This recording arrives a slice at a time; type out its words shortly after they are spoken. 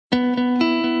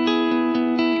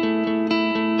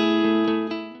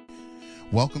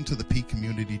Welcome to the Peak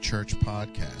Community Church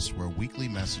podcast, where weekly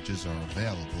messages are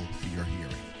available for your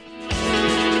hearing.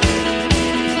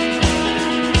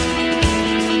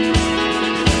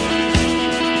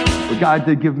 But God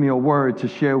did give me a word to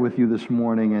share with you this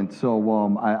morning, and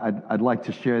so I'd like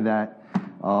to share that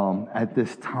at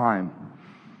this time.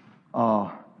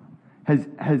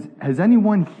 Has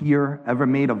anyone here ever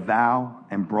made a vow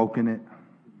and broken it?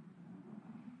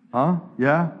 Huh?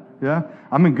 Yeah?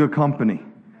 I'm in good company.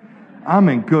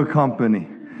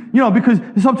 You know, because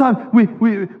sometimes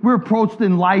we're approached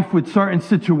in life with certain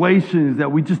situations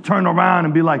that we just turn around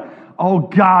and be like, oh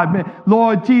God, man,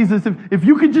 Lord Jesus, if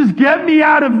you could just get me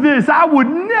out of this, I would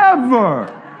never.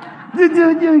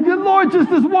 Lord, just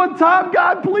this one time,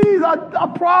 God, please, I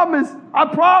promise.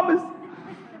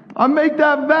 I make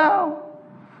that vow.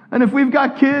 And if we've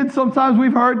got kids, sometimes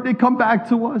we've heard they come back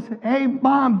to us. Hey,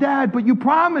 Mom, Dad, but you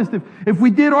promised if we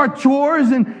did our chores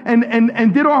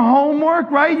and did our homework,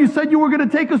 right? You said you were going to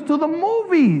take us to the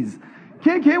movies.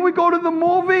 Can't we go to the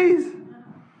movies?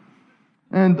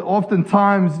 And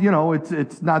oftentimes, you know,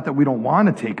 it's not that we don't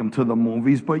want to take them to the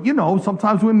movies, but, you know,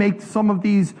 sometimes we make some of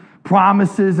these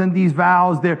promises and these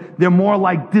vows, they're more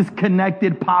like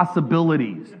disconnected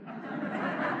possibilities.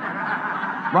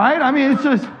 Right? I mean, it's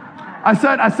just... I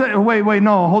said, wait,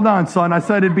 no, hold on, son. I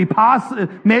said it'd be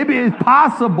maybe it's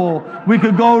possible we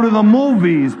could go to the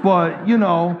movies, but, you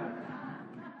know,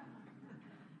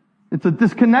 it's a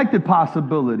disconnected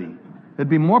possibility. It'd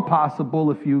be more possible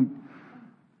if you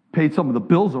paid some of the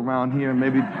bills around here and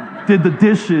maybe did the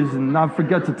dishes and not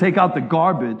forget to take out the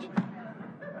garbage.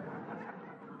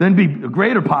 Then be a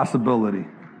greater possibility.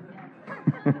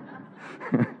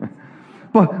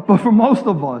 But for most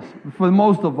of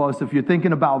us, if you're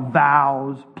thinking about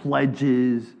vows,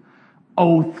 pledges,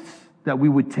 oaths that we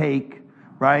would take,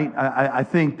 right? I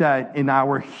think that in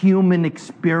our human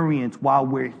experience while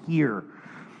we're here,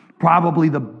 probably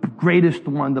the greatest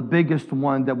one, the biggest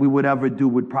one that we would ever do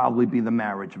would probably be the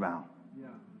marriage vow. Yeah.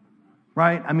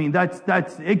 Right? I mean, that's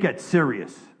it gets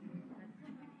serious.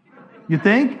 You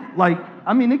think?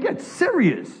 It gets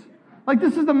serious. Like,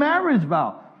 this is the marriage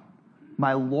vow.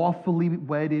 My lawfully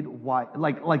wedded wife.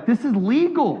 Like this is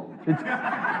legal. It's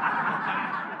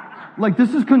like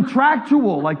this is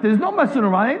contractual. Like there's no messing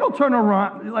around. Ain't no turn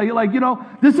around. Like you know,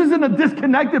 this isn't a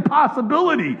disconnected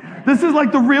possibility. This is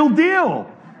like the real deal.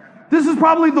 This is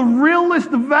probably the realest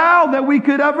vow that we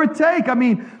could ever take. I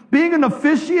mean, being an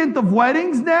officiant of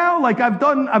weddings now, like I've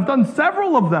done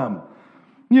several of them.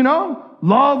 You know,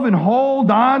 love and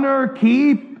hold, honor,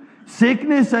 keep.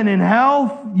 Sickness and in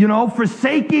health, you know,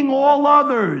 forsaking all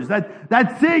others.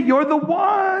 That's it. You're the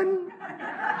one.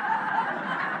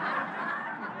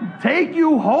 Take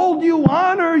you, hold you,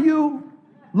 honor you,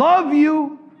 love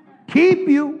you, keep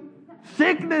you.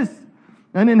 Sickness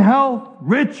and in health,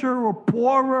 richer or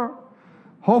poorer.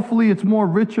 Hopefully it's more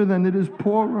richer than it is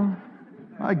poorer.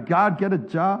 My God, get a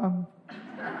job.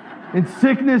 In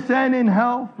sickness and in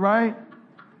health, right?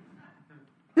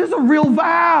 This is a real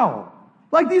vow.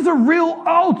 Like, these are real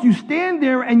oaths. You stand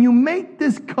there and you make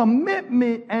this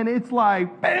commitment, and it's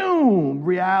like, boom,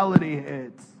 reality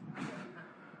hits.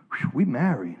 Whew, we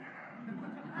married.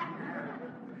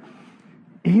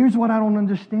 Here's what I don't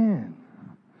understand.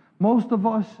 Most of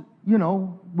us, you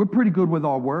know, we're pretty good with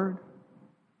our word.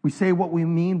 We say what we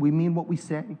mean what we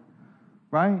say,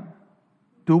 right?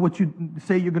 Do what you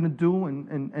say you're going to do,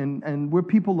 and we're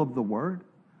people of the word.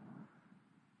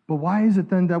 But why is it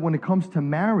then that when it comes to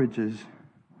marriages,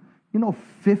 you know,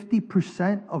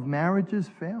 50% of marriages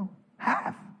fail?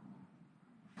 Half.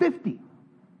 50.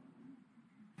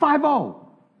 50.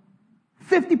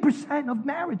 50% of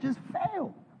marriages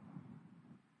fail.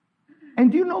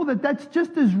 And do you know that that's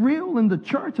just as real in the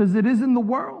church as it is in the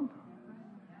world?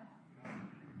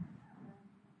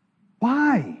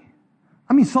 Why?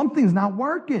 I mean, something's not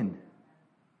working.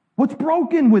 What's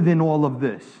broken within all of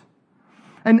this?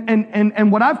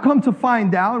 And what I've come to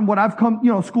find out, and what I've come,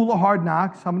 you know, school of hard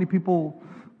knocks. How many people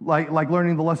like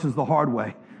learning the lessons the hard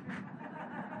way?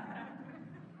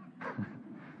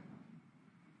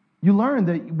 You learn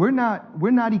that we're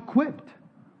not equipped,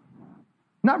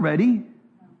 not ready,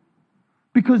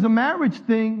 because the marriage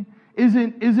thing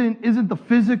isn't the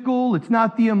physical. It's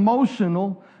not the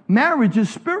emotional. Marriage is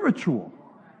spiritual.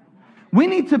 We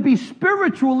need to be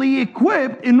spiritually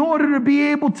equipped in order to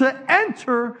be able to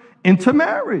enter into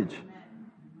marriage.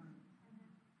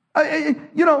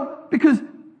 You know, because,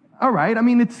 all right, I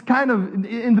mean, it's kind of,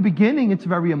 in the beginning, it's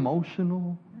very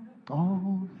emotional.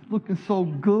 Oh, it's looking so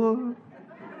good.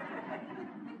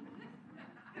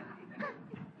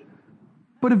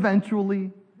 But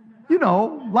eventually, you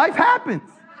know, life happens.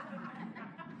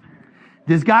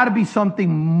 There's got to be something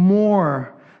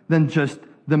more than just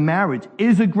the marriage.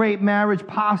 Is a great marriage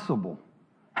possible?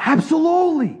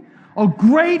 Absolutely. A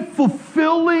great,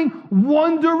 fulfilling,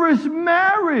 wondrous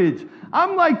marriage.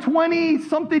 I'm like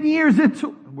 20-something years into...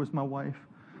 Where's my wife?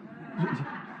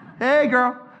 Hey,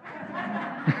 girl.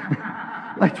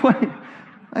 like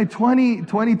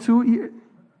 22 years.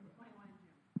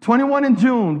 21 in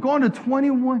June. Going to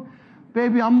 21.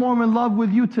 Baby, I'm more in love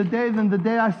with you today than the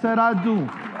day I said I do.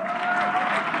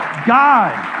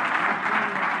 God.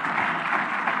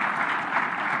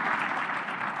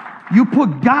 You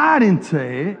put God into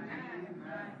it.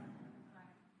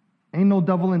 Ain't no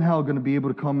devil in hell going to be able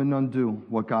to come and undo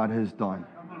what God has done.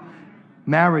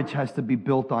 Marriage has to be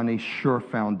built on a sure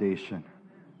foundation.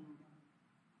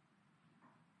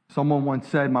 Someone once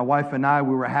said, my wife and I,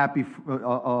 we were happy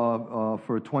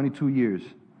for 22 years,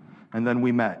 and then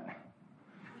we met.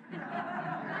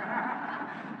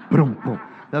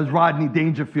 That was Rodney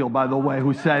Dangerfield, by the way,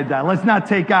 who said that. Let's not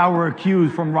take our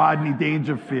cues from Rodney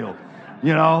Dangerfield.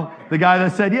 You know, the guy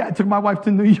that said, yeah, I took my wife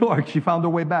to New York. She found her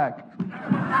way back.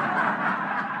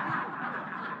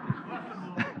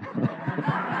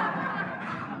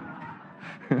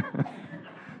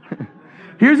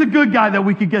 Here's a good guy that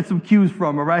we could get some cues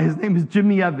from, all right? His name is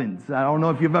Jimmy Evans. I don't know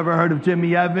if you've ever heard of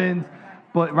Jimmy Evans,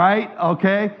 but right?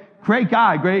 Okay. Great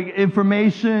guy, great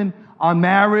information on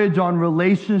marriage, on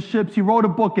relationships. He wrote a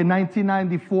book in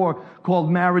 1994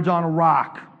 called Marriage on a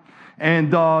Rock.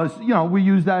 And, we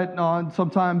use that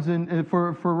sometimes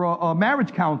for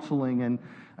marriage counseling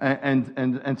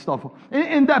and stuff.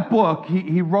 In that book,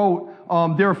 he wrote,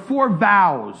 there are 4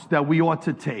 vows that we ought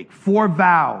to take. 4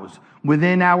 vows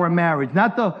within our marriage.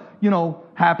 Not the,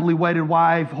 happily wedded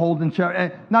wife, holding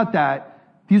chair, not that.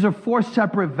 These are 4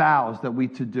 separate vows that we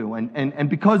to do. And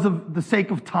because of the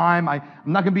sake of time, I'm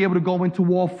not going to be able to go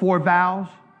into all 4 vows.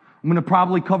 I'm going to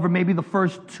probably cover maybe the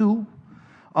first 2.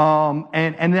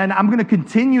 And then I'm going to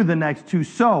continue the next 2.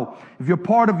 So if you're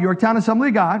part of Yorktown Assembly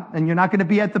of God and you're not going to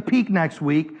be at the peak next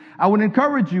week, I would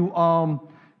encourage you,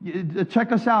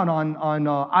 check us out on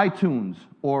iTunes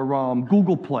or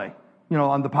Google Play,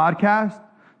 on the podcast.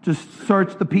 Just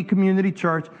search the Peak Community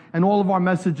Church and all of our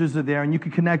messages are there and you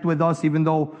can connect with us even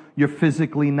though you're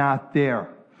physically not there.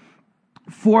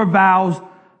 4 vows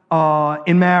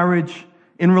in marriage,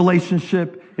 in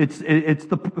relationship. It's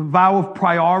the vow of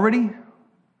priority.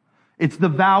 It's the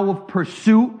vow of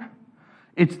pursuit.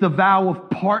 It's the vow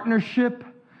of partnership.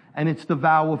 And it's the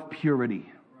vow of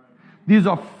purity. These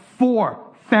are 4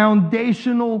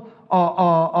 foundational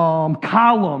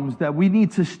columns that we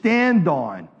need to stand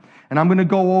on. And I'm going to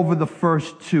go over the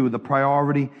first 2, the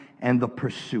priority and the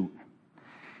pursuit.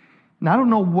 And I don't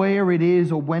know where it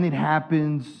is or when it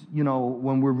happens,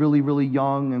 when we're really, really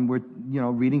young and we're,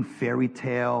 reading fairy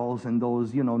tales and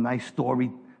those, nice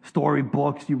story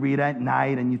books you read at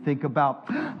night and you think about,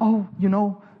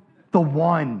 the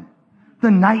one, the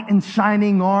knight in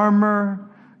shining armor,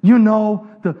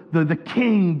 the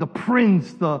king, the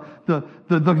prince,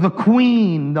 the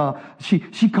queen,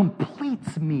 she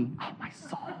completes me. Oh, my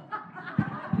soul.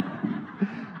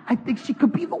 I think she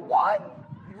could be the one.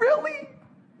 Really?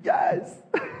 Yes.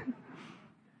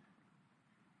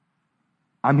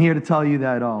 I'm here to tell you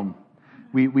that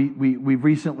we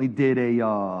recently did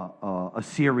a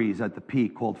series at the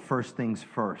Peak called First Things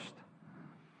First.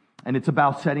 And it's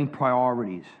about setting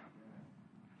priorities.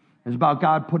 It's about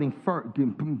God putting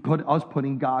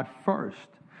God first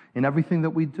in everything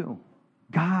that we do.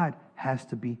 God has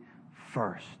to be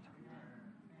first.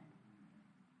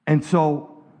 And so,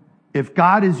 if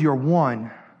God is your 1,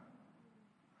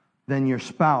 then your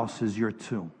spouse is your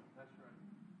 2.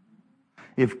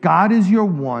 If God is your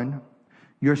 1,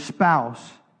 your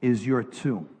spouse is your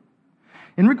 2.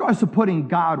 In regards to putting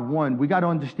God 1, we got to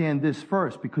understand this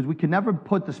first because we can never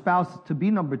put the spouse to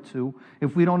be number 2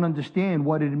 if we don't understand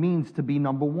what it means to be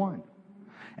number 1.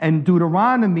 And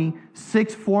Deuteronomy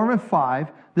 6, 4, and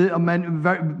 5, the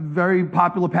very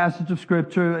popular passage of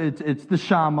Scripture, it's the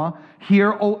Shema.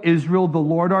 Hear, O Israel, the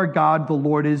Lord our God, the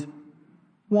Lord is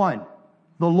 1.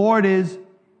 The Lord is...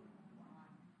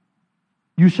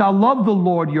 You shall love the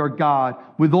Lord your God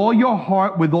with all your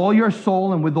heart, with all your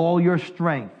soul, and with all your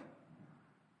strength.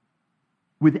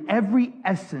 With every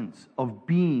essence of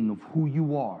being of who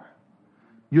you are.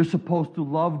 You're supposed to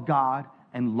love God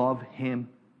and love Him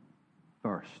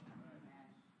first.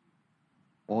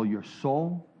 All your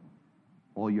soul,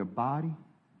 all your body,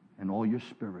 and all your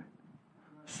spirit.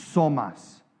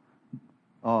 Somas,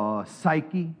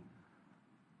 psyche,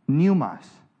 pneumos,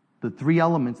 the 3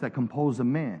 elements that compose a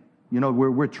man.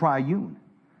 We're triune.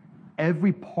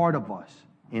 Every part of us,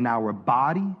 in our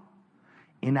body,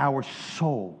 in our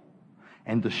soul,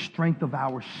 and the strength of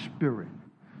our spirit,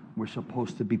 we're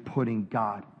supposed to be putting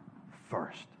God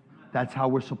first. That's how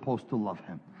we're supposed to love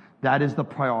him. That is the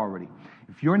priority.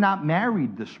 If you're not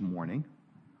married this morning,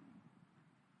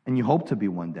 and you hope to be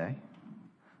one day,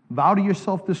 vow to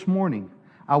yourself this morning,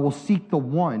 I will seek the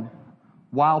one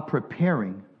while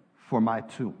preparing for my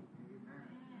two.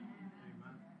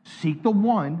 Seek the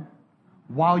one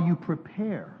while you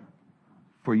prepare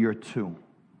for your two.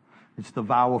 It's the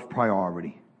vow of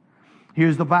priority.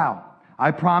 Here's the vow.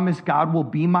 I promise God will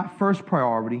be my first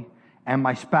priority and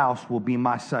my spouse will be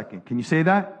my second. Can you say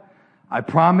that? I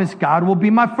promise God will be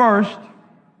my first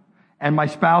and my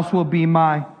spouse will be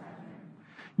my...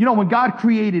 You know, when God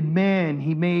created man,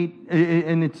 he made,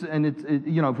 and it's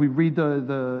you know, if we read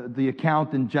the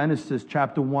account in Genesis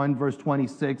chapter 1, verse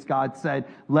 26, God said,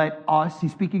 let us,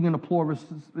 he's speaking in a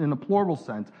plural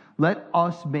sense, let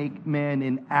us make man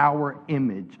in our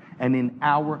image and in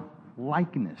our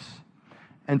likeness.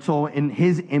 And so in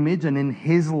his image and in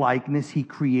his likeness, he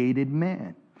created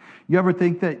man. You ever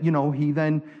think that, you know, he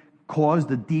then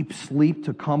caused a deep sleep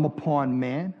to come upon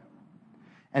man?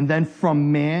 And then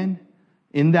from man,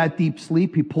 in that deep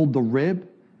sleep, he pulled the rib,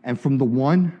 and from the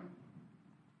one,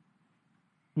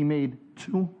 he made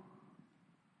two.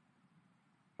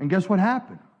 And guess what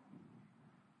happened?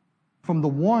 From the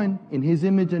one, in his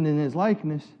image and in his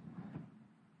likeness,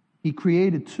 he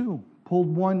created two,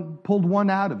 pulled one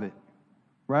out of it,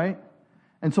 right?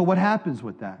 And so what happens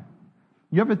with that?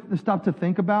 You ever stop to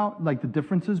think about, like, the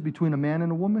differences between a man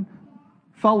and a woman?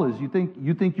 Fellas, you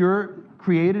think you're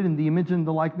created in the image and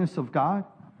the likeness of God?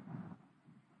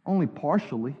 Only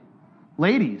partially.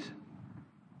 Ladies,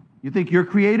 you think you're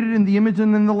created in the image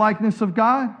and in the likeness of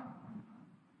God?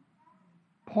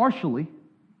 Partially.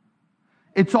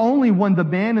 It's only when the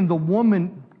man and the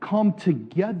woman come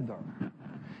together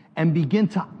and begin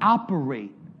to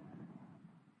operate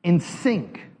in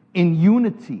sync, in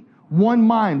unity, one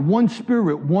mind, one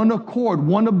spirit, one accord,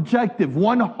 one objective,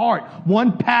 one heart,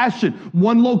 one passion,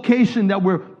 one location that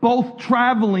we're both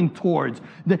traveling towards.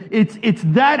 It's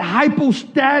that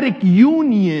hypostatic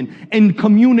union and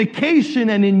communication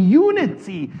and in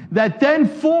unity that then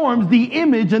forms the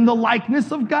image and the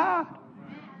likeness of God.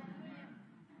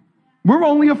 We're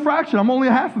only a fraction. I'm only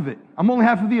a half of it. I'm only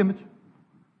half of the image.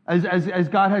 As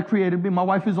God had created me, my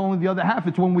wife is only the other half.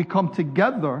 It's when we come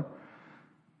together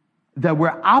that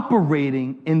we're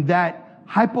operating in that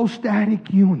hypostatic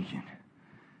union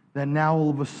that now all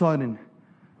of a sudden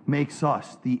makes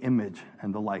us the image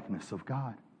and the likeness of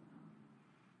God.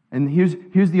 And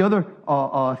here's the other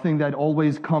thing that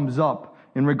always comes up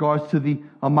in regards to the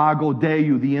imago Dei,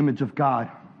 the image of God.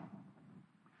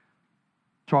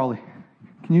 Charlie,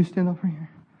 can you stand up right here?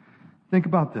 Think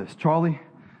about this.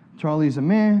 Charlie's a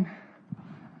man.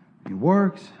 He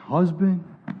works, husband.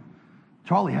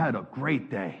 Charlie had a great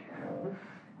day.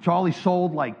 Charlie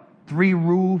sold like 3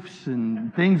 roofs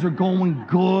and things are going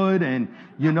good and,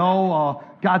 you know,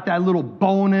 got that little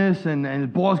bonus and his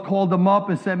boss called him up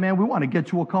and said, man, we want to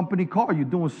get you a company car. You're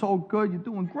doing so good. You're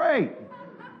doing great.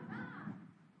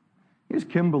 Here's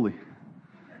Kimberly.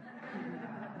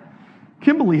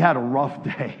 Kimberly had a rough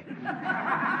day.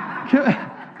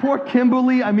 Poor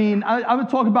Kimberly. I mean, I would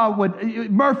talk about what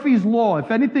Murphy's Law.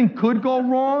 If anything could go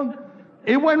wrong,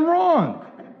 it went wrong.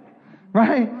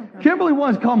 Right? Kimberly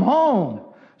wants to come home.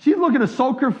 She's looking to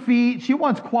soak her feet. She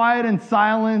wants quiet and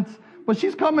silence. But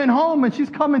she's coming home and she's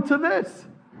coming to this.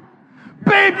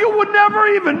 Babe, you would never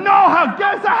even know how,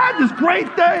 guess I had this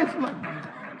great day. It's like,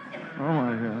 oh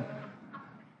my God.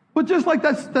 But just like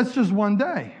that's just one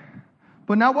day.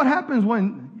 But now what happens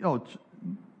when,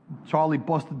 Charlie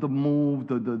busted the move,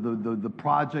 the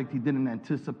project he didn't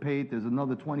anticipate. There's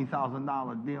another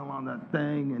 $20,000 deal on that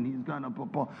thing, and he's gonna.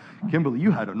 Kimberly,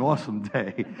 you had an awesome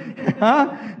day,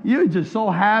 huh? You're just so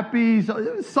happy,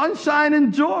 sunshine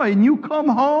and joy, and you come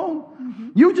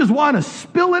home, you just want to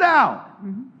spill it out.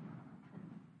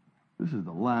 This is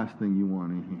the last thing you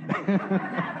want to hear.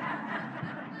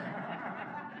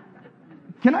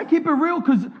 Can I keep it real?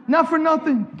 Because not for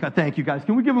nothing. God, thank you guys.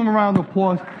 Can we give them a round of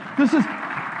applause? This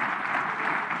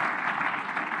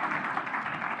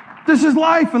is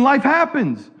life, and life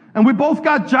happens. And we both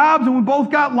got jobs, and we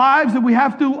both got lives that we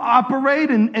have to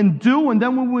operate and do. And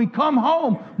then when we come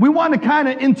home, we want to kind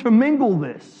of intermingle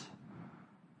this.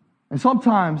 And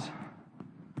sometimes,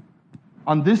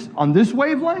 on this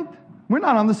wavelength, we're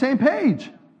not on the same page.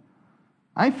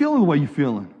 I ain't feeling the way you're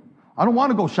feeling. I don't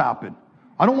want to go shopping.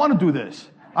 I don't want to do this.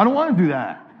 I don't want to do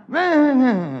that.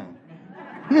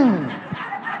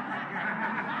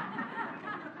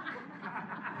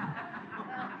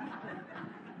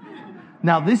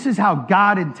 Now, this is how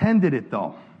God intended it,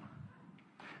 though.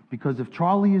 Because if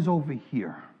Charlie is over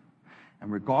here,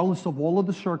 and regardless of all of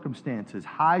the circumstances,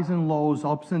 highs and lows,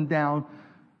 ups and downs,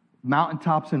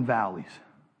 mountaintops and valleys,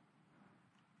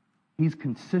 he's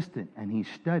consistent and he's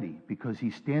steady because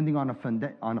he's standing on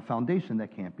a foundation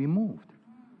that can't be moved.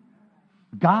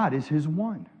 God is his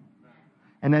one.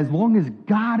 And as long as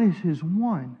God is his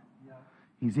one,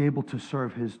 he's able to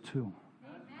serve his two.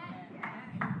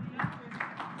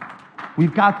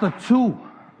 We've got the two.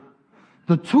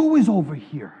 The two is over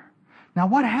here. Now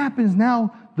what happens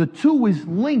now? The two is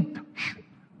linked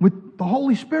with the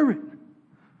Holy Spirit.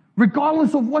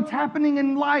 Regardless of what's happening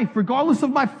in life, regardless of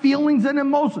my feelings and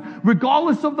emotions,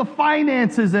 regardless of the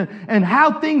finances and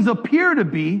how things appear to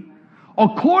be,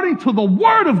 according to the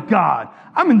Word of God,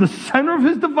 I'm in the center of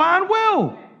his divine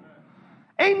will.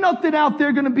 Ain't nothing out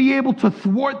there going to be able to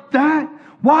thwart that.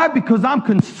 Why? Because I'm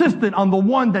consistent on the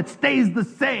one that stays the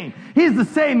same. He's the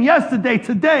same yesterday,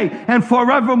 today, and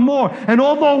forevermore. And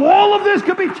although all of this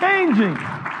could be changing,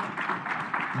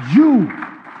 you,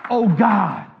 oh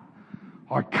God,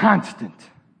 are constant.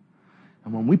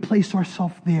 And when we place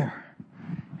ourselves there,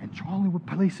 and Charlie would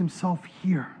place himself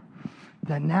here,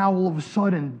 that now all of a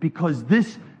sudden, because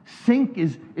this sink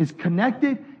is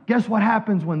connected, guess what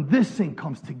happens when this sink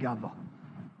comes together?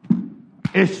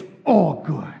 It's all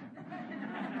good.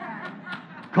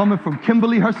 Coming from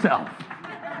Kimberly herself.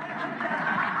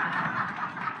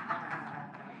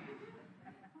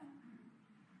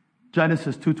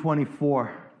 Genesis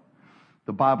 2:24,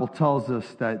 the Bible tells us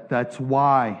that that's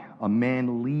why a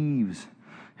man leaves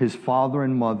his father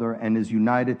and mother and is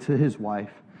united to his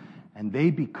wife, and they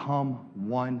become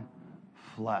one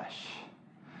flesh.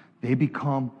 They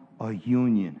become a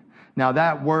union. Now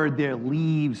that word there,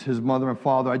 leaves his mother and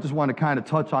father, I just want to kind of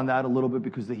touch on that a little bit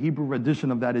because the Hebrew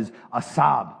rendition of that is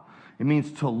asab. It means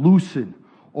to loosen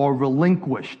or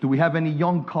relinquish. Do we have any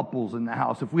young couples in the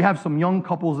house? If we have some young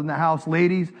couples in the house,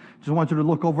 ladies, just want you to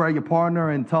look over at your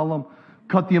partner and tell them,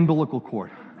 cut the umbilical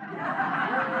cord.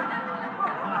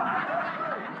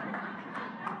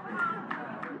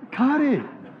 Cut it.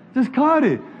 Just cut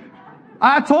it.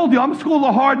 I told you, I'm school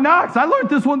of hard knocks. I learned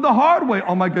this one the hard way.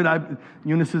 Oh my God,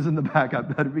 Eunice is in the back. I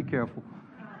better be careful.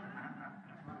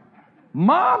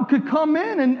 Mom could come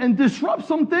in and disrupt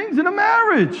some things in a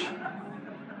marriage.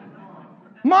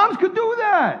 Moms could do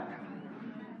that.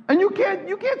 And you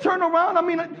can't turn around. I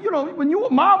mean, you know, when you were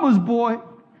mama's boy,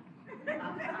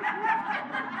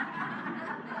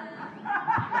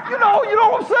 you know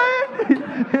what I'm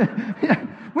saying?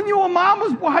 When you were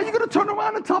mama's boy, how you going to turn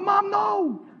around and tell mom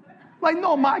no? Like,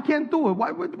 no, Ma, I can't do it.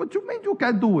 Why, what you mean you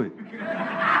can't do it?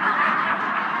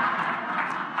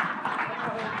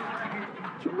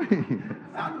 What you mean?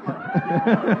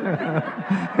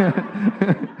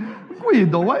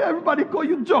 Guido, why everybody call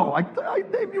you Joe? I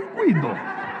name you Guido.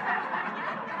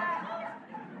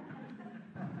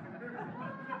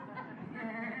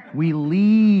 We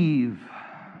leave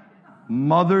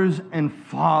mothers and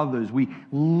fathers. We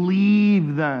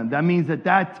leave them. That means that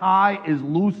tie is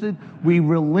loosened. We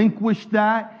relinquish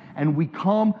that and we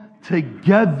come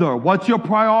together. What's your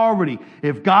priority?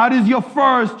 If God is your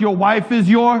first, your wife is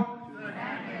your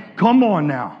second. Come on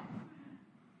now.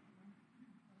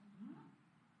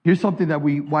 Here's something that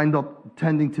we wind up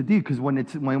tending to do, because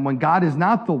when God is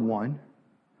not the one,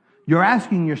 you're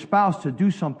asking your spouse to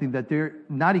do something that they're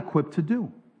not equipped to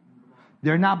do.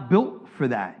 They're not built for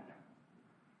that.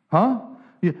 Huh?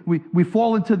 We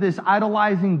fall into this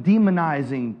idolizing,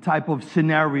 demonizing type of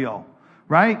scenario,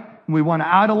 right? We want to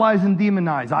idolize and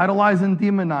demonize, idolize and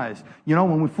demonize. You know,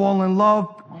 when we fall in love,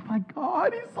 oh my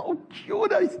God, he's so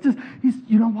cute.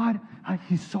 You know what?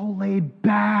 He's so laid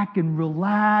back and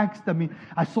relaxed. I mean,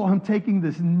 I saw him taking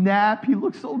this nap. He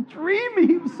looked so dreamy.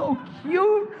 He was so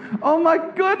cute. Oh my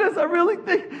goodness, I really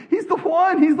think he's the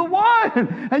one. He's the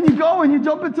one. And you go and you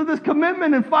jump into this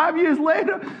commitment, and 5 years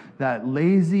later, that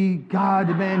lazy God,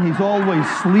 man, he's always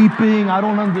sleeping. I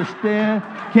don't understand.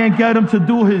 Can't get him to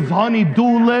do his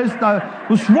honey-do list.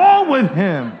 What's wrong with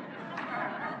him?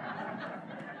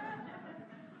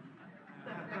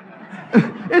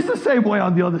 It's the same way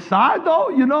on the other side, though,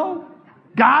 you know.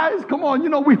 Guys, come on, you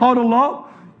know, we huddle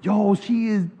up. Yo, she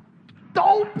is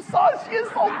dope, son. She is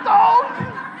so dope.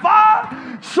 She's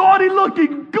fine. Shorty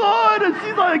looking good. And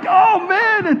she's like, oh,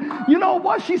 man. And you know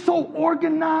what? She's so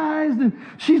organized. And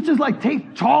she's just like,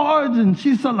 take charge. And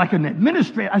she's like an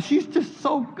administrator. And she's just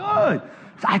so good.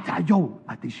 So I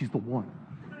think she's the one.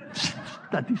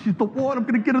 I think she's the one. I'm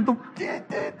going to get her the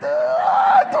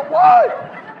one.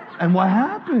 And what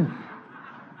happened?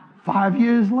 5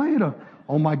 years later,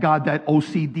 oh my God, that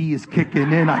OCD is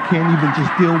kicking in. I can't even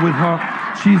just deal with her.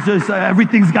 She's just,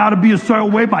 everything's got to be a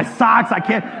certain way. My socks, I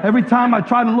can't. Every time I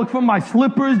try to look for my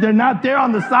slippers, they're not there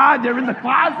on the side. They're in the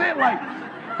closet. Like,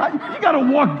 you got to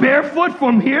walk barefoot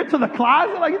from here to the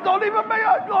closet. Like, it don't even make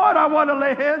sense. Lord, I want to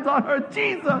lay hands on her.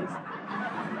 Jesus.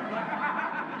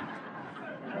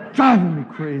 Driving me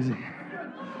crazy.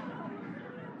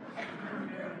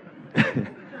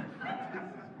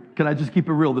 Can I just keep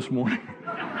it real this morning?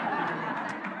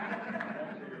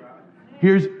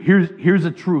 Here's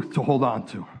a truth to hold on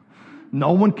to.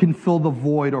 No one can fill the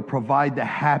void or provide the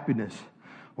happiness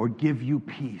or give you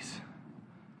peace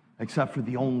except for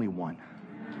the only one.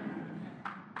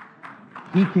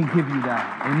 He can give you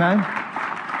that. Amen?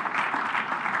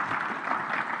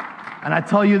 And I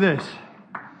tell you this,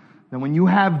 that when you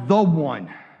have the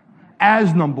one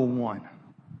as number one,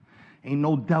 ain't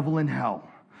no devil in hell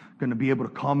going to be able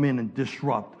to come in and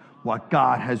disrupt what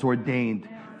God has ordained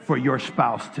for your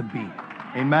spouse to be.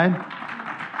 Amen?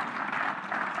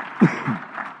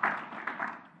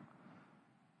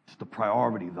 It's the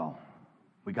priority, though.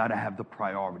 We got to have the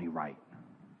priority right.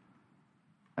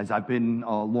 As I've been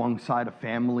alongside of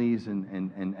families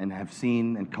and have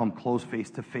seen and come close face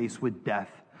to face with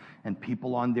death and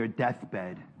people on their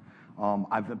deathbed,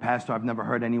 Pastor, I've never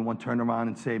heard anyone turn around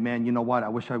and say, man, you know what? I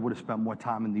wish I would have spent more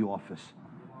time in the office.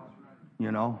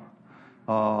 You know?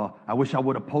 I wish I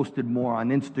would have posted more on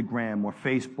Instagram or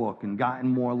Facebook and gotten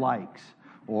more likes.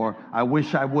 Or I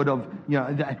wish I would have, you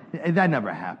know, that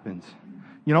never happens.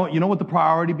 You know what the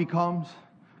priority becomes?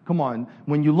 Come on,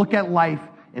 when you look at life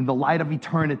in the light of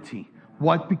eternity,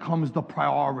 what becomes the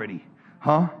priority?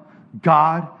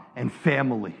 God and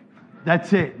family.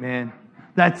 That's it, man.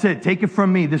 That's it. Take it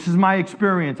from me. This is my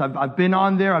experience. I've been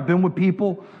on there. I've been with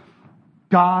people.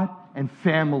 God and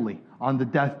family on the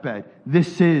deathbed.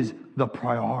 This is the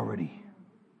priority.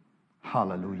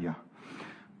 Hallelujah.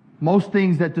 Most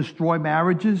things that destroy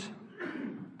marriages,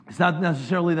 it's not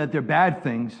necessarily that they're bad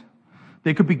things.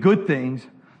 They could be good things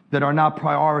that are not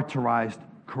prioritized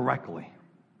correctly.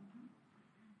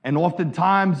 And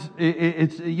oftentimes,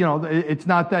 it's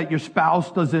not that your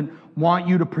spouse doesn't want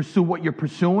you to pursue what you're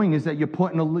pursuing, is that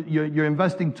you're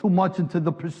investing too much into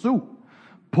the pursuit.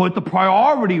 Put the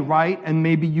priority right, and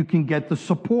maybe you can get the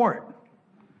support.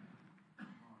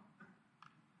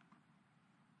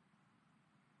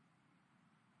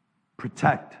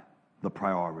 Protect the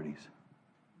priorities.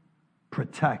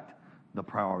 Protect the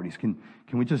priorities. Can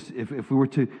we just, if we were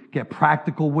to get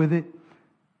practical with it,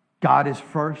 God is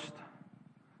first,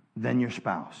 then your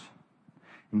spouse.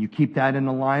 And you keep that in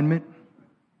alignment.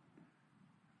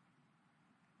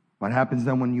 What happens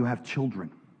then when you have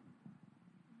children?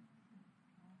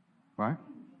 Right?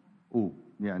 Oh,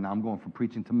 yeah, now I'm going from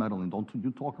preaching to meddling. Don't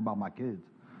you talk about my kids.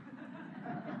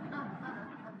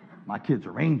 My kids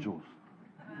are angels.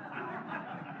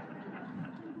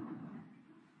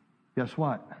 Guess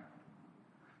what?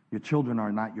 Your children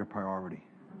are not your priority.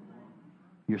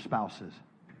 Your spouse is.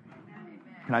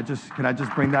 Can I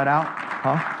just bring that out?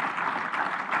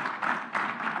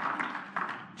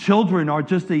 Children are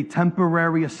just a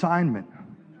temporary assignment.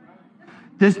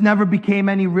 This never became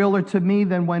any realer to me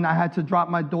than when I had to drop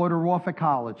my daughter off at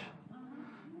college.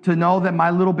 To know that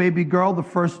my little baby girl, the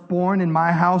firstborn in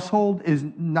my household, is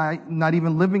not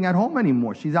even living at home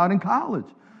anymore. She's out in college.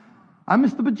 I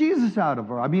miss the bejesus out of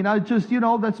her. I mean, that's just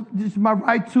my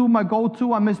right to, my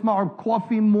go-to. I miss my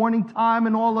coffee morning time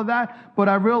and all of that. But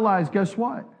I realized, guess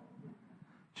what?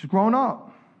 She's grown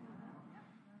up.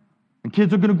 And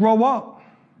kids are going to grow up.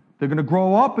 They're going to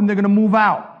grow up and they're going to move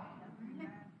out.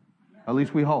 At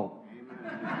least we hope.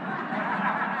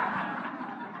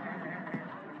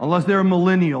 Unless they're a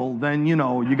millennial, then, you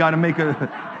got to make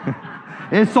a...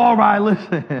 It's all right,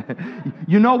 listen.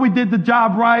 We did the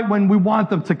job right when we want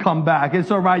them to come back. It's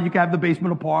all right, you can have the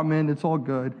basement apartment. It's all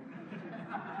good.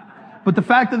 But the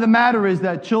fact of the matter is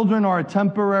that children are a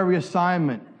temporary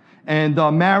assignment, and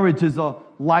marriage is a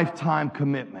lifetime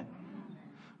commitment.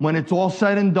 When it's all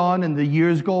said and done and the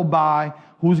years go by,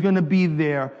 who's going to be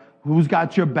there? Who's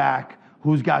got your back?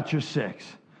 Who's got your six?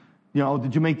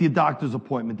 Did you make the doctor's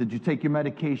appointment? Did you take your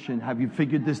medication? Have you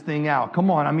figured this thing out?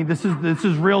 Come on, I mean, this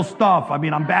is real stuff. I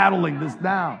mean, I'm battling this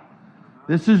now.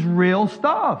 This is real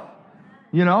stuff.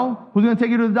 Who's going to take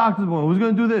you to the doctor's appointment? Who's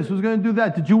going to do this? Who's going to do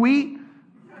that? Did you eat?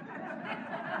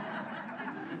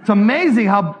 It's amazing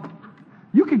how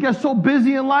you could get so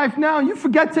busy in life now and you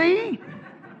forget to eat.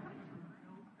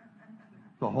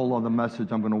 It's a whole other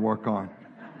message I'm going to work on.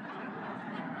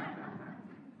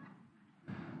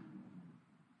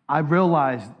 I've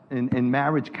realized in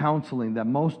marriage counseling that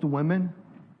most women,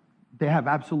 they have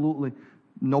absolutely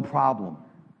no problem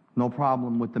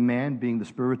with the man being the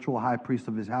spiritual high priest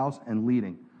of his house and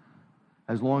leading.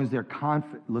 As long as they're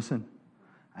confident, listen,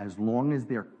 as long as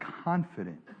they're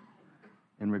confident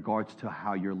in regards to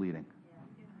how you're leading.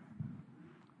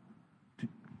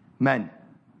 Men,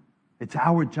 it's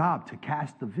our job to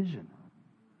cast the vision.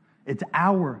 It's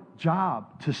our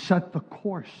job to set the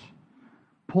course,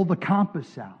 pull the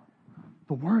compass out.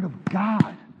 The Word of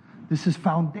God, this is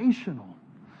foundational.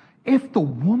 If the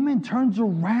woman turns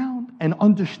around and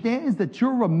understands that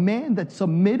you're a man that's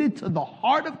submitted to the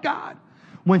heart of God,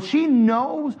 when she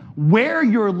knows where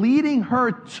you're leading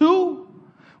her to,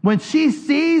 when she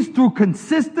sees through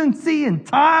consistency and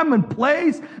time and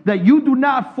place that you do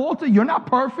not falter, you're not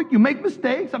perfect, you make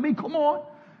mistakes. I mean, come on.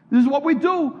 This is what we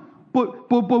do.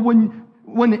 But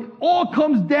when it all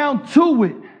comes down to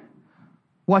it,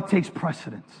 what takes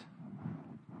precedence?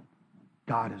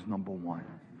 God is number one.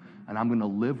 And I'm going to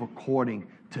live according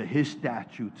to His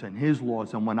statutes and His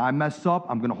laws. And when I mess up,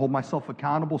 I'm going to hold myself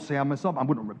accountable, say I mess up. I'm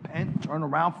going to repent, turn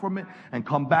around from it, and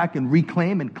come back and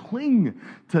reclaim and cling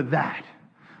to that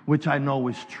which I know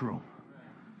is true.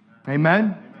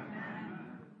 Amen?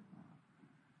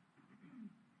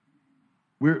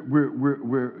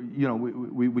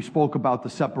 We spoke about the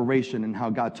separation and how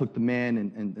God took the man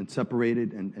and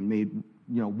separated and made,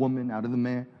 woman out of the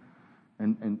man.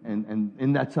 And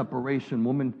in that separation,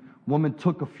 woman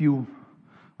took a few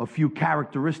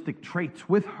characteristic traits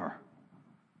with her.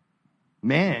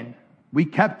 Man, we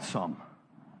kept some.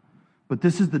 But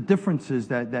this is the differences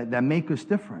that make us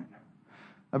different.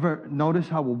 Ever notice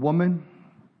how a woman,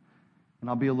 and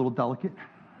I'll be a little delicate,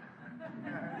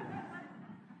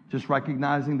 just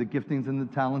recognizing the giftings and the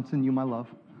talents in you, my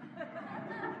love.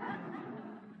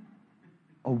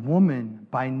 A woman,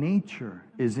 by nature,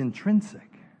 is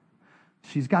intrinsic.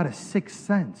 She's got a sixth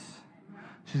sense.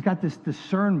 She's got this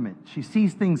discernment. She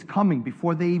sees things coming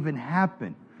before they even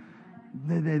happen.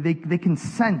 They can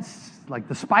sense, like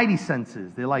the spidey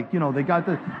senses. They're like, they got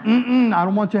the, I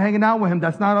don't want you hanging out with him.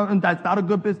 That's not a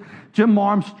good business. Jim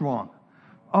Armstrong.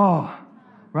 Oh,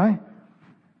 right?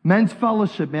 Men's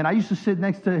fellowship, man. I used to sit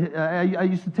next to, I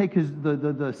used to take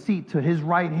the seat to his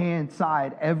right-hand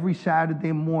side every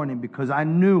Saturday morning because I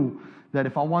knew that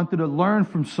if I wanted to learn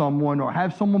from someone or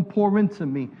have someone pour into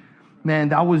me, man,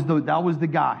 that was the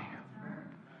guy.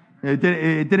 It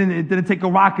didn't take a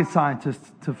rocket scientist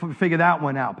to figure that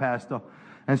one out, Pastor.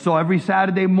 And so every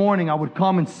Saturday morning I would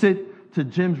come and sit to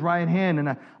Jim's right hand,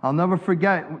 and I'll never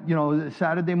forget,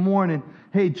 Saturday morning.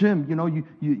 Hey, Jim,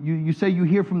 you say you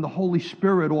hear from the Holy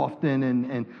Spirit often,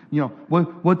 and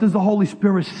what does the Holy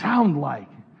Spirit sound like?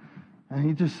 And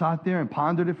he just sat there and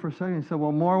pondered it for a second and said,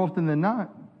 well, more often than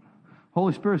not,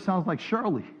 Holy Spirit sounds like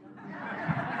Shirley.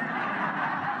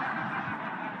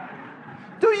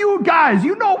 Do you guys,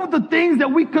 the things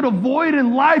that we could avoid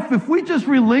in life if we just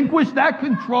relinquished that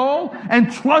control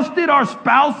and trusted our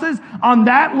spouses on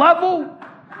that level?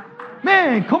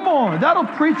 Man, come on, that'll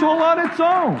preach all on its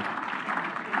own.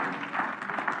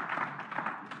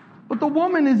 But the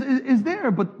woman is there.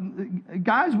 But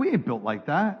guys, we ain't built like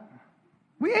that.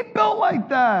 We ain't built like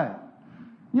that.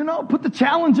 Put the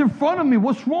challenge in front of me.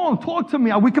 What's wrong? Talk to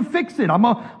me. We can fix it.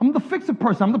 I'm the fix-it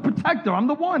person. I'm the protector. I'm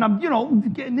the one. I'm,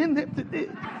 getting in there.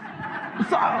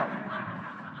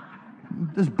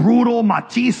 This brutal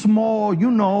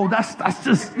machismo, that's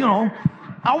just,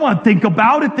 I want to think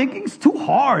about it. Thinking's too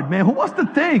hard, man. Who wants to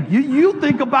think? You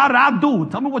think about it, I'll do.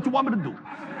 Tell me what you want me to do.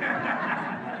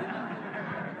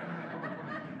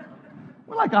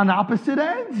 We're like on opposite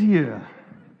ends here.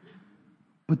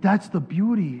 But that's the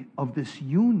beauty of this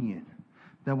union,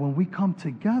 that when we come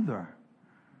together,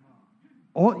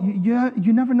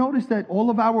 you never notice that all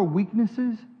of our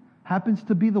weaknesses happens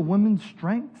to be the woman's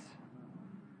strengths?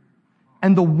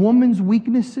 And the woman's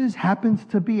weaknesses happens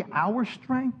to be our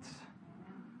strengths?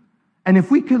 And if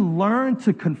we can learn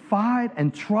to confide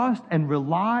and trust and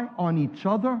rely on each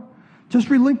other, just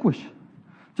relinquish.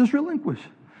 Just relinquish.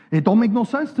 It don't make no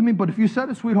sense to me, but if you said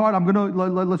it, sweetheart,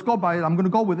 let's go by it. I'm going to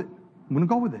go with it. I'm going to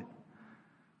go with it.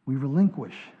 We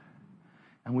relinquish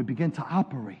and we begin to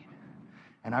operate.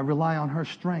 And I rely on her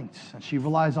strengths and she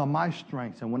relies on my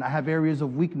strengths. And when I have areas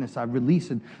of weakness, I release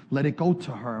and let it go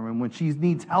to her. And when she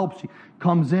needs help, she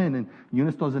comes in. And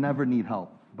Eunice doesn't ever need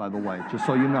help, by the way, just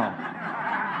so you know.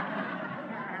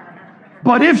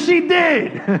 But if she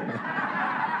did,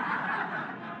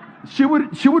 she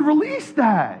would release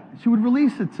that. She would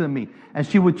release it to me. And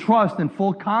she would trust in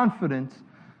full confidence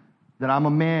that I'm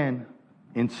a man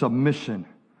in submission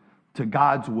to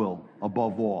God's will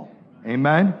above all.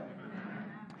 Amen?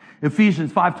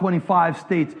 Ephesians 5:25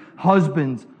 states,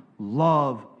 husbands,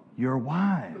 love your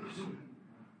wives,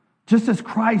 just as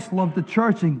Christ loved the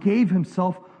church and gave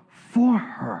himself for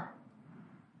her.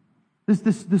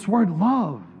 This word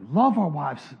love Love our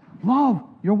wives. Love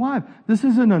your wife. This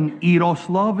isn't an eros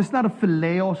love. It's not a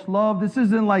phileos love. This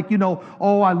isn't like,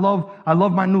 oh, I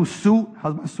love my new suit.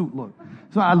 How's my suit look?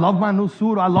 So I love my new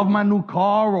suit. Or I love my new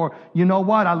car. Or you know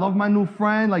what? I love my new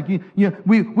friend. Like,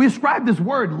 we ascribe this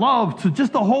word love to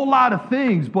just a whole lot of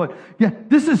things. But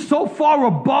this is so far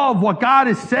above what God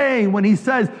is saying when he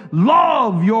says,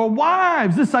 love your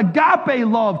wives. This agape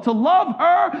love, to love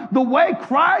her the way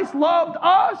Christ loved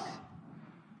us.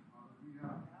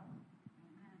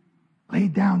 Lay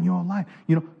down your life.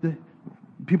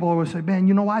 People always say,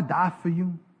 man, I die for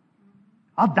you.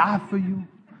 I'll die for you.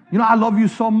 I love you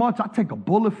so much, I'll take a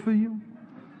bullet for you.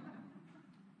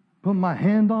 Put my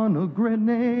hand on a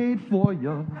grenade for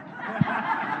you.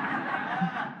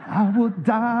 I will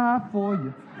die for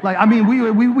you. Like, I mean,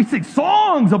 we sing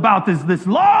songs about this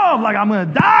love, like I'm going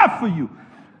to die for you.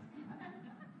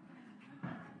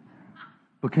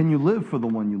 But can you live for the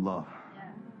one you love?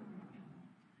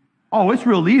 Oh, it's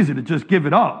real easy to just give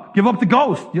it up. Give up the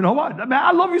ghost. You know what? Man,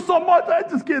 I love you so much, I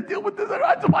just can't deal with this.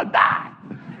 I just want to die.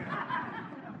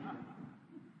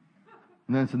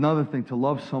 And then it's another thing to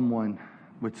love someone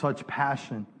with such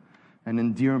passion and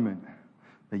endearment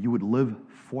that you would live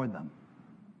for them.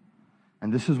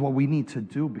 And this is what we need to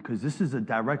do, because this is a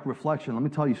direct reflection. Let me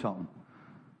tell you something.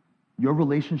 Your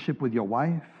relationship with your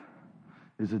wife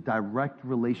is a direct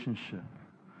relationship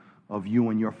of you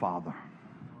and your Father.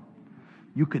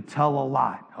 You could tell a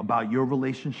lot about your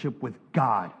relationship with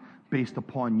God based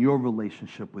upon your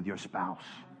relationship with your spouse.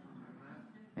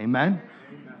 Amen?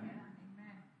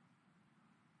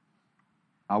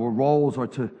 Our roles are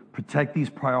to protect these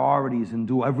priorities and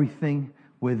do everything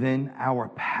within our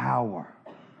power.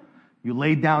 You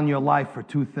lay down your life for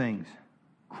two things: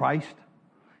 Christ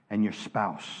and your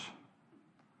spouse.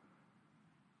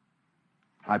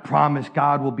 I promise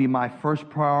God will be my first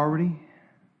priority.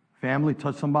 Family,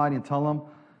 touch somebody and tell them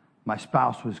my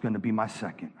spouse was going to be my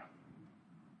second.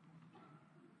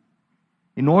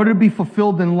 In order to be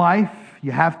fulfilled in life,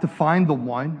 you have to find the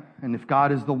one. And if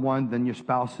God is the one, then your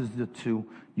spouse is the two.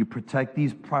 You protect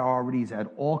these priorities at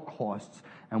all costs.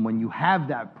 And when you have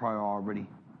that priority,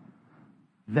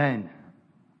 then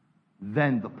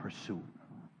the pursuit.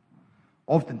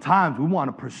 Oftentimes, we want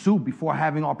to pursue before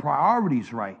having our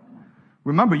priorities right.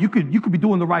 Remember, you could be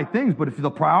doing the right things, but if the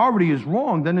priority is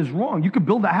wrong, then it's wrong. You could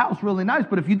build a house really nice,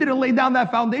 but if you didn't lay down that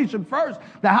foundation first,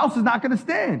 the house is not going to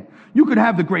stand. You could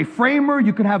have the great framer,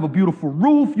 you could have a beautiful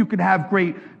roof, you could have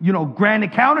great,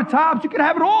 granite countertops, you could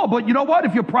have it all, but you know what?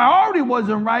 If your priority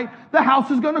wasn't right, the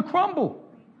house is going to crumble.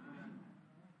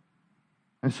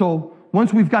 And so,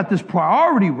 once we've got this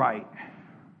priority right,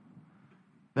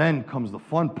 then comes the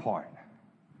fun part.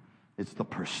 It's the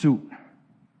pursuit.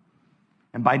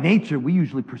 And by nature, we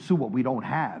usually pursue what we don't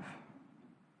have. How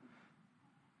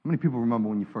many people remember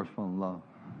when you first fell in love?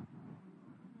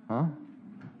 Huh?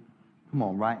 Come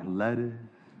on, writing letters.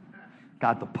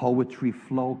 Got the poetry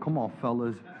flow. Come on,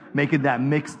 fellas. Making that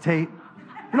mixtape.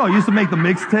 I used to make the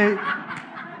mixtape.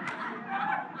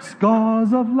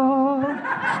 Scars of love.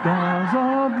 Scars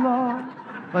of love.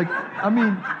 Like, I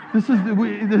mean, this is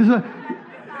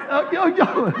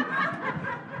yo.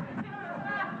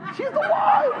 She's the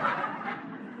wife.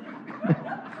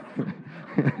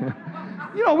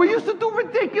 We used to do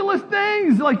ridiculous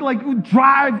things like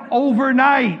drive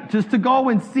overnight just to go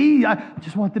and see. I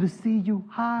just wanted to see you.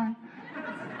 Hi.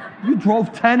 You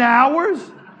drove 10 hours?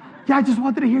 Yeah, I just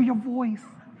wanted to hear your voice.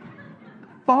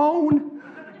 Phone.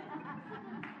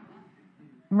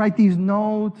 Write these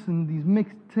notes and these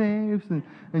mixtapes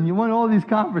and you want all these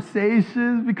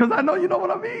conversations because I know you know what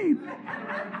I mean.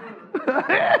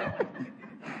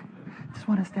 Just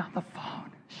want to stay on the phone.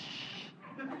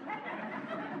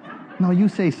 No, you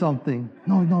say something.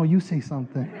 No, you say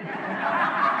something.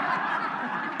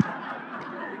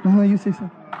 No, you say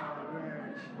something.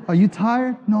 Are you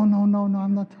tired? No,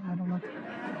 I'm not tired.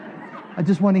 I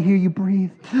just want to hear you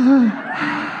breathe.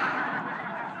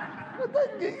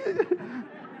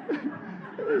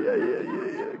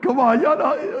 Come on,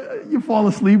 you fall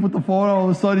asleep with the phone, all of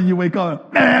a sudden you wake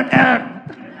up.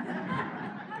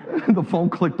 The phone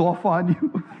clicked off on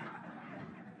you.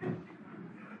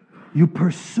 You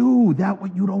pursue that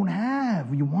what you don't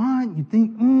have. You want, you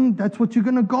think, that's what you're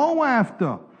going to go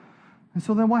after. And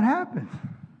so then what happens?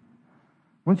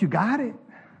 Once you got it,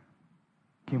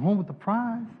 came home with the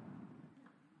prize,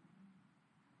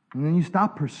 and then you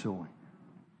stop pursuing.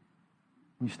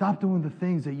 You stop doing the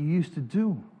things that you used to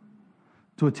do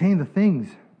to attain the things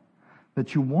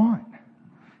that you want.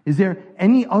 Is there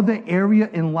any other area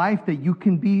in life that you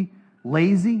can be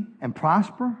lazy and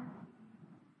prosper?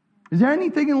 Is there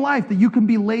anything in life that you can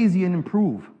be lazy and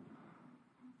improve?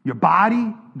 Your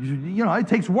body, You know, it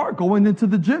takes work going into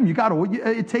the gym.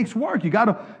 It takes work. You're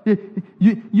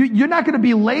not going to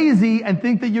be lazy and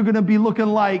think that you're going to be looking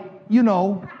like, you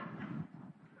know,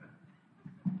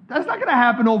 that's not going to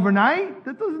happen overnight.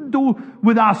 That doesn't do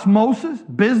with osmosis.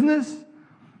 Business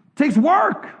takes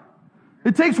work.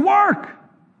 It takes work.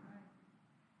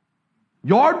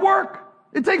 Yard work,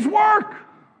 it takes work.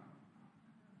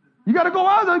 You got to go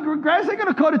out. The grass ain't going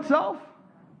to cut itself.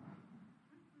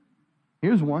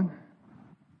 Here's one.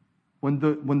 When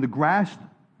the grass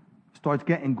starts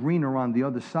getting greener on the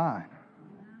other side,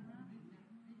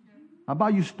 how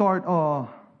about you start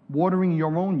watering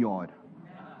your own yard?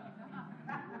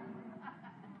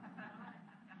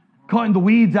 Cutting the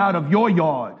weeds out of your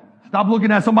yard. Stop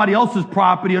looking at somebody else's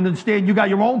property and understand you got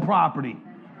your own property.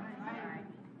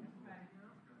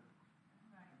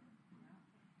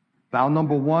 Vow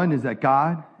number 1 is that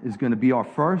God is going to be our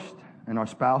first and our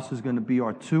spouse is going to be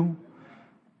our 2.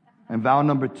 And vow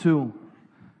number 2,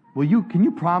 can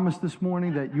you promise this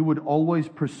morning that you would always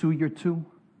pursue your 2?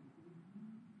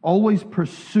 Always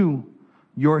pursue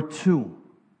your 2.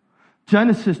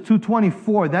 Genesis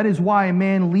 2:24, that is why a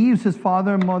man leaves his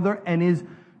father and mother and is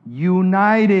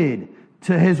united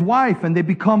to his wife, and they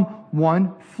become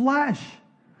one flesh.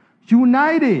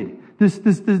 United.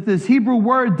 This Hebrew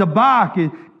word dabak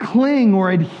is cling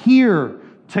or adhere,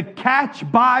 to catch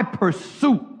by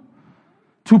pursuit,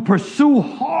 to pursue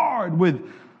hard with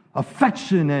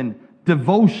affection and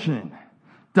devotion.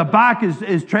 Dabak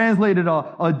is translated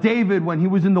David when he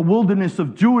was in the wilderness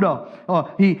of Judah.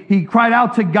 He cried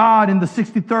out to God in the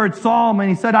 63rd Psalm and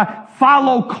he said, I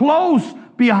follow close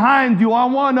behind you. I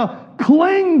want to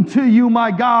cling to you,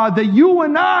 my God, that you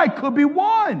and I could be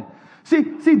one. See,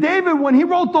 David, when he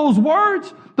wrote those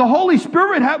words, the Holy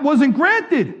Spirit wasn't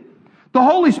granted. The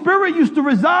Holy Spirit used to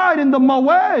reside in the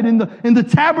moed, in the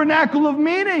tabernacle of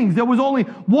meetings. There was only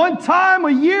one time a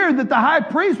year that the high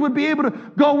priest would be able to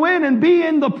go in and be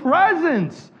in the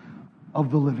presence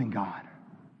of the living God.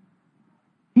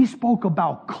 He spoke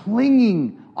about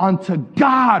clinging unto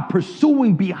God,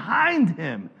 pursuing behind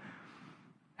him.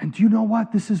 And do you know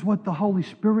what? This is what the Holy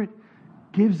Spirit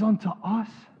gives unto us.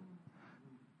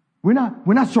 We're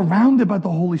not surrounded by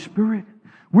the Holy Spirit.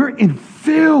 We're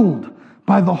infilled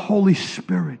by the Holy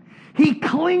Spirit. He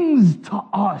clings to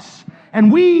us,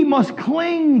 and we must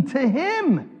cling to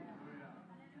him.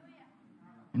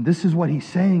 And this is what he's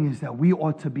saying, is that we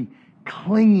ought to be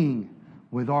clinging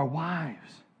with our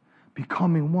wives,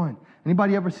 becoming one.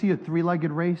 Anybody ever see a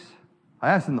 3-legged race?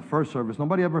 I asked in the first service.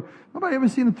 Nobody ever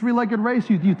seen a 3-legged race?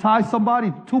 You tie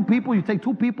somebody, 2 people, you take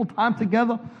 2 people, tie them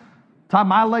together, tie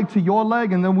my leg to your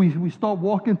leg, and then we start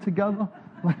walking together.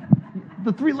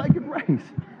 The 3-legged race.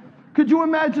 Could you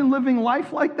imagine living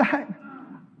life like that?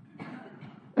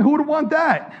 And who would want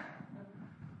that?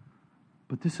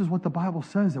 But this is what the Bible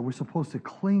says, that we're supposed to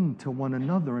cling to one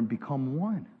another and become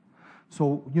one.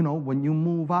 So, you know, when you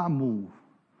move, I move.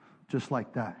 Just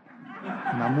like that.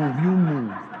 When I move, you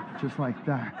move. Just like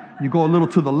that. You go a little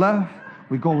to the left,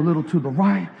 we go a little to the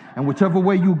right, and whichever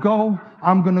way you go,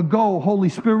 I'm going to go. Holy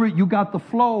Spirit, you got the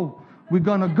flow. We're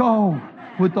going to go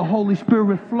with the Holy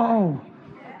Spirit flow.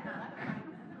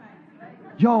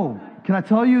 Yo, can I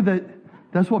tell you that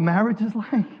that's what marriage is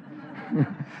like?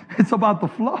 It's about the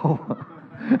flow.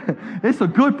 It's a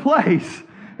good place.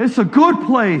 It's a good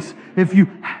place if you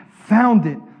found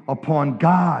it upon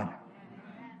God.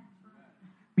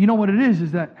 You know what it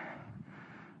is that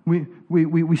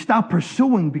we stop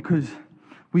pursuing because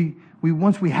we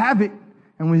once we have it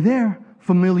and we're there,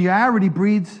 familiarity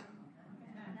breeds.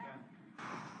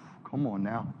 Come on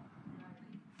now.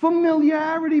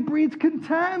 Familiarity breeds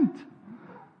contempt.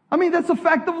 I mean, that's a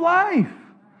fact of life.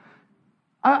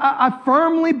 I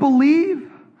firmly believe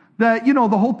that, you know,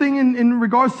 the whole thing in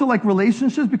regards to like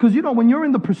relationships, because, you know, when you're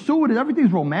in the pursuit,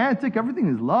 everything's romantic, everything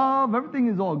is love, everything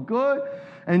is all good.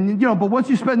 And, you know, but once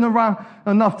you spend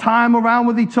enough time around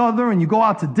with each other and you go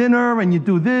out to dinner and you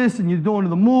do this and you're going to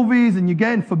the movies and you're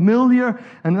getting familiar,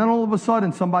 and then all of a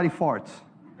sudden somebody farts.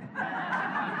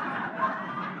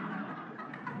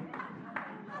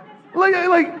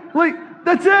 like,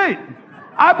 that's it.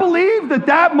 I believe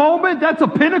that moment, that's a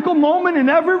pinnacle moment in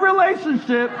every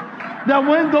relationship, that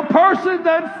when the person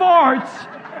then farts,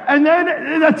 and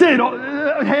then that's it,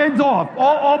 hands off,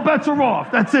 all bets are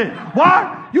off, that's it.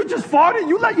 Why? You just farted?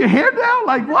 You let your hair down?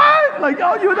 Like, what? Like,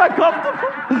 oh, you're not comfortable?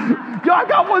 Yo, I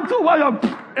got one too.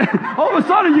 All of a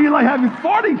sudden, you're like having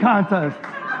farting contest.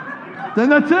 Then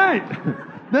that's it.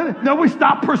 Then we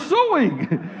stop pursuing.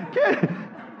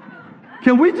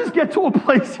 Can we just get to a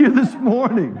place here this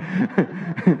morning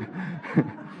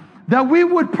that we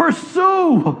would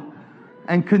pursue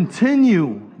and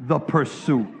continue the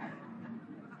pursuit?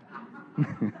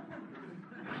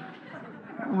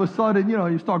 All of a sudden,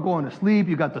 you start going to sleep.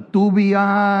 You got the doobie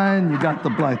on. You got the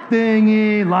black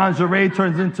thingy. Lingerie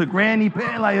turns into granny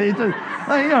pants.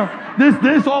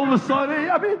 This all of a sudden.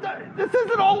 I mean, this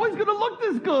isn't always going to look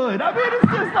this good. I mean,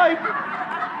 it's just like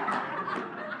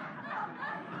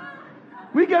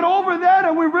we get over that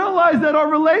and we realize that our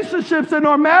relationships and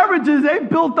our marriages ain't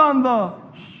built on the.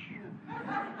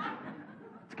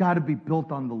 It's got to be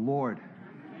built on the Lord.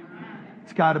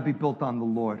 It's got to be built on the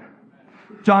Lord.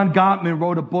 John Gottman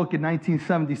wrote a book in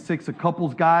 1976, A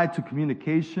Couple's Guide to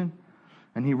Communication,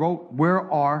 and he wrote,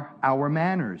 "Where are our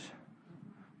manners?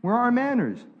 Where are our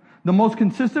manners? The most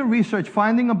consistent research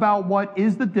finding about what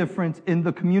is the difference in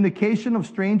the communication of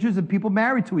strangers and people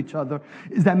married to each other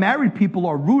is that married people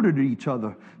are ruder to each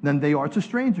other than they are to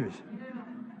strangers.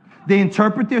 They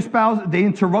interrupt their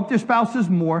spouses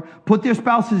more, put their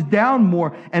spouses down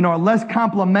more, and are less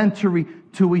complimentary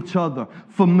to each other.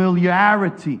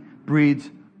 Familiarity breeds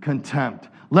contempt."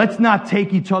 Let's not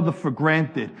take each other for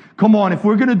granted. Come on, if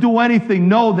we're going to do anything,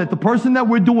 know that the person that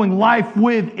we're doing life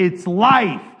with, it's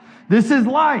life. This is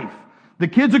life. The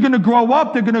kids are going to grow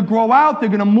up, they're going to grow out, they're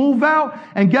going to move out,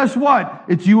 and guess what?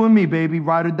 It's you and me, baby,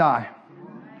 ride or die.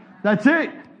 That's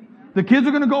it. The kids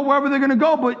are going to go wherever they're going to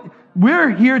go, but we're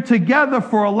here together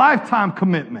for a lifetime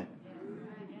commitment.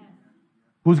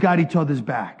 Who's got each other's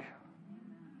back?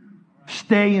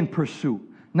 Stay in pursuit.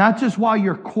 Not just while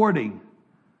you're courting,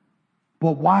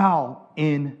 but while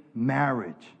in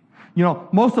marriage.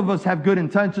 Most of us have good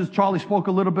intentions. Charlie spoke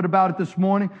a little bit about it this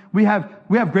morning. We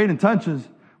have great intentions.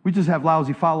 We just have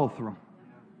lousy follow through.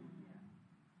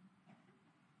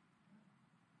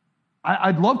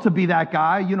 I'd love to be that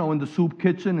guy, in the soup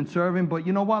kitchen and serving, but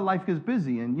you know what? Life is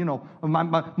busy, and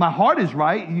my heart is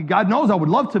right. God knows I would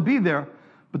love to be there,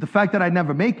 but the fact that I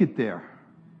never make it there.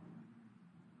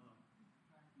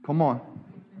 Come on.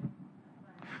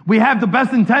 We have the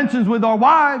best intentions with our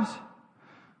wives,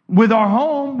 with our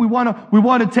home. We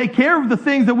want to take care of the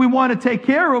things that we want to take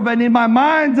care of. And in my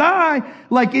mind's eye,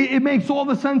 it makes all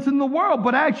the sense in the world.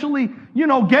 But actually,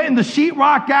 getting the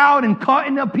sheetrock out and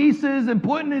cutting the pieces and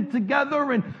putting it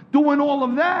together and doing all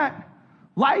of that,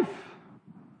 life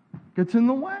gets in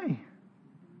the way.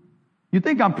 You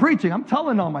think I'm preaching? I'm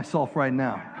telling on myself right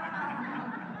now.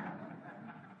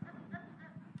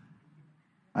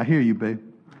 I hear you, babe.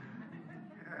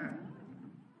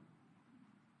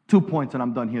 2 points and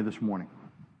I'm done here this morning.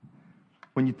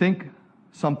 When you think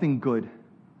something good,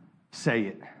 say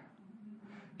it.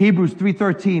 Hebrews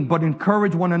 3:13, but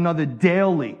encourage one another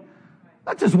daily.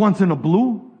 Not just once in a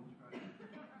blue.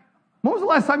 When was the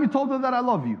last time you told her that I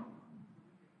love you?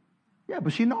 Yeah,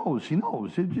 but she knows.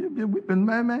 We've been,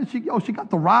 man, she got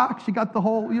the rock. She got the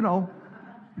whole,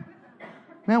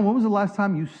 Man, when was the last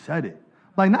time you said it?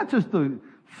 Not just the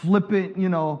flippant,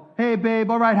 hey,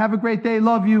 babe, all right, have a great day,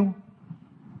 love you.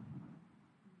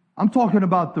 I'm talking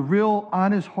about the real,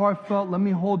 honest, heartfelt, let me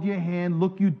hold your hand,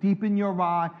 look you deep in your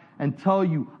eye, and tell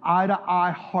you, eye to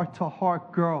eye, heart to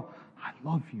heart, girl, I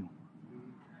love you.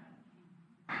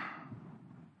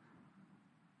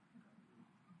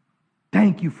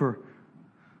 Thank you for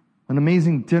an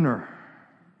amazing dinner.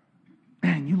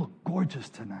 Man, you look gorgeous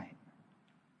tonight.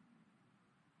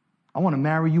 I want to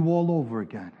marry you all over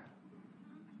again.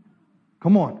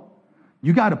 Come on.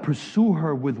 You got to pursue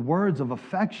her with words of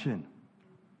affection.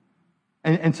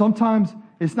 And sometimes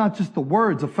it's not just the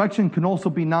words. Affection can also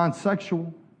be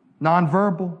non-sexual,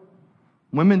 non-verbal.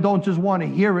 Women don't just want to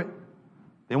hear it.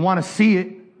 They want to see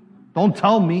it. Don't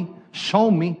tell me.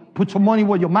 Show me. Put your money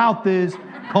where your mouth is.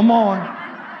 Come on.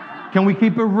 Can we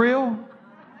keep it real?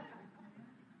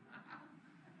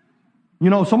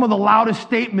 Some of the loudest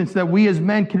statements that we as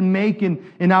men can make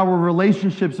in our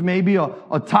relationships, maybe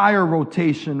a tire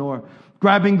rotation or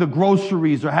grabbing the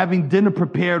groceries or having dinner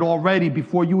prepared already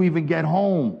before you even get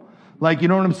home. You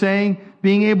know what I'm saying?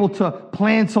 Being able to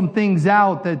plan some things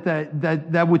out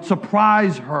that would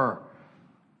surprise her.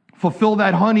 Fulfill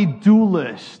that honey-do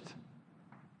list.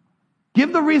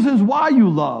 Give the reasons why you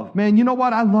love. Man, you know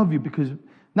what? I love you because,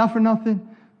 not for nothing,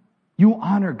 you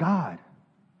honor God.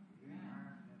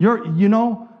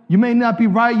 You may not be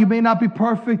right, you may not be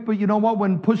perfect, but you know what?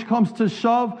 When push comes to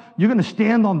shove, you're going to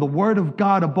stand on the word of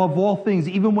God above all things,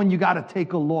 even when you got to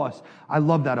take a loss. I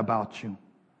love that about you.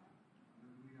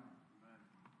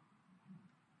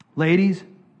 Ladies,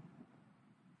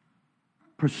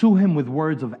 pursue him with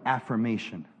words of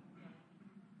affirmation.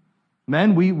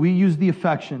 Men, we use the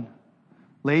affection.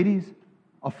 Ladies,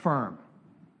 affirm.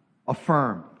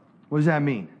 Affirm. What does that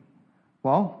mean?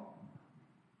 Well,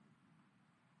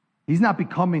 he's not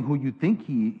becoming who you think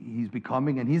he's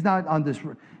becoming, and he's not on this.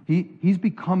 He's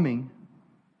becoming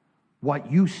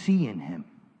what you see in him.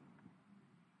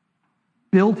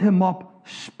 Build him up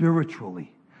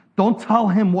spiritually. Don't tell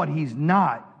him what he's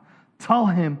not. Tell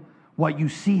him what you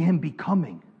see him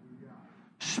becoming.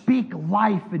 Speak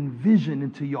life and vision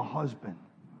into your husband.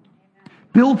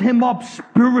 Build him up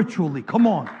spiritually. Come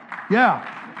on.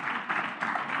 Yeah.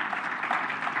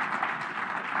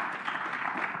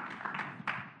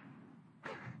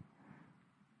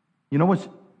 You know what,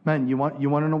 man, you want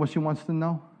to know what she wants to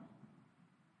know?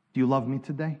 Do you love me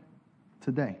today?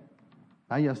 Today.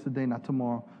 Not yesterday, not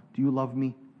tomorrow. Do you love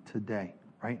me today,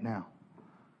 right now?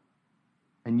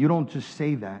 And you don't just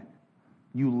say that,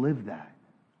 you live that.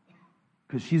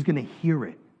 Because she's going to hear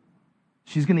it.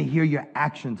 She's going to hear your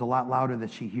actions a lot louder than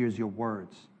she hears your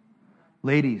words.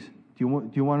 Ladies, do you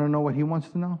want to know what he wants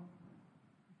to know?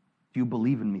 Do you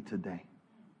believe in me today?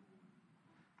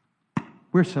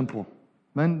 We're simple.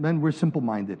 Men, we're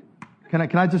simple-minded. Can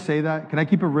I just say that? Can I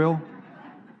keep it real?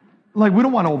 Like, we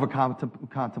don't want to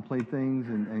over-contemplate things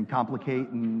and complicate.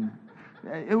 And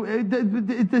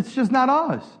it's just not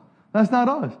us. That's not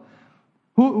us.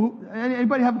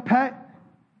 Anybody have a pet?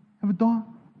 Have a dog?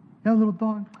 You have a little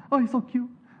dog? Oh, he's so cute.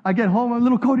 I get home, a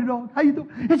little Cody dog. How you doing?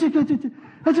 You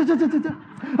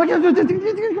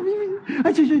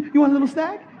want a little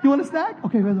snack? You want a snack?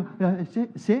 Okay,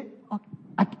 sit.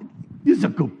 This is a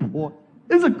good boy.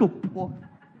 This is a good boy.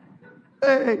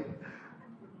 Hey.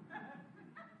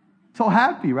 So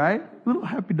happy, right? Little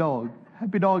happy dog.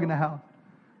 Happy dog in the house.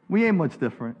 We ain't much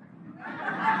different.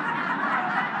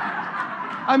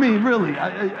 I mean, really.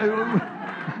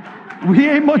 We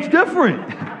ain't much different.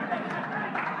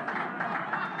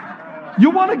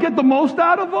 You want to get the most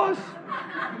out of us?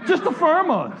 Just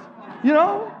affirm us. You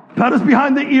know? Pat us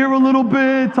behind the ear a little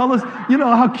bit. Tell us,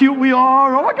 how cute we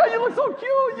are. Oh my God, you look so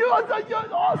cute.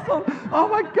 You're awesome. Oh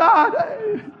my God.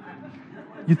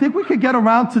 You think we could get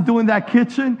around to doing that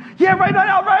kitchen? Yeah, right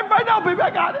now, baby. I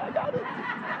got it.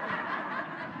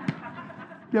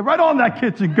 Get right on that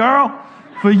kitchen, girl.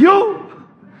 For you.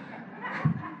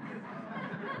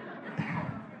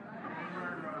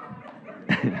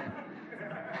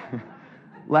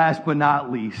 Last but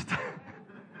not least,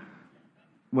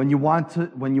 when you want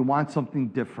something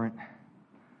different,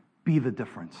 be the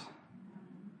difference.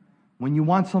 When you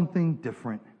want something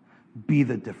different, be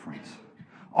the difference.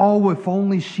 Oh, if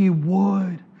only she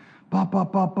would.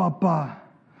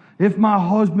 If my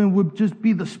husband would just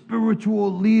be the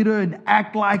spiritual leader and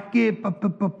act like it.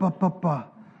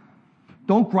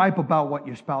 Don't gripe about what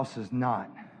your spouse is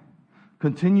not.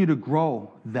 Continue to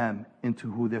grow them into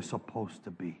who they're supposed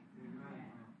to be.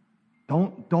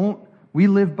 We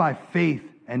live by faith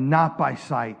and not by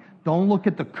sight. Don't look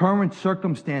at the current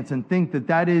circumstance and think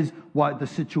that is what the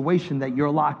situation that you're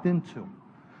locked into.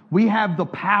 We have the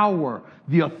power,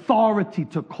 the authority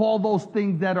to call those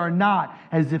things that are not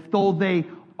as if though they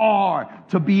are,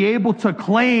 to be able to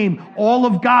claim all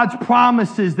of God's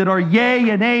promises that are yea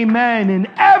and amen in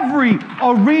every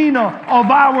arena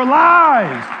of our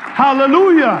lives.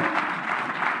 Hallelujah.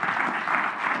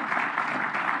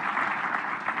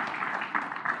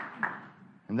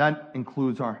 And that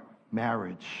includes our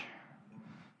marriage.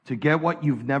 To get what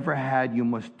you've never had, you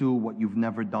must do what you've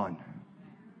never done.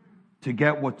 To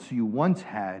get what you once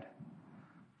had,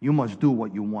 you must do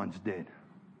what you once did.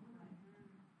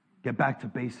 Get back to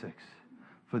basics.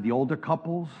 For the older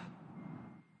couples,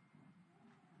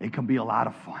 it can be a lot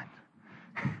of fun.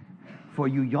 For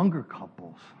you younger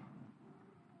couples,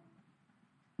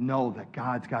 know that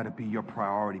God's got to be your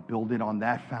priority. Build it on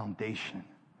that foundation,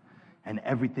 and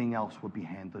everything else will be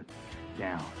handed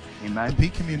down. Amen? The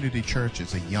Peak Community Church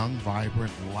is a young,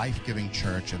 vibrant, life-giving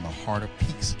church in the heart of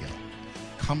Peekskill.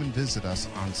 Come and visit us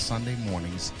on Sunday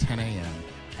mornings, 10 a.m.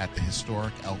 at the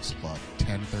historic Elks Club,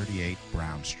 1038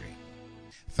 Brown Street.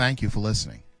 Thank you for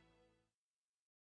listening.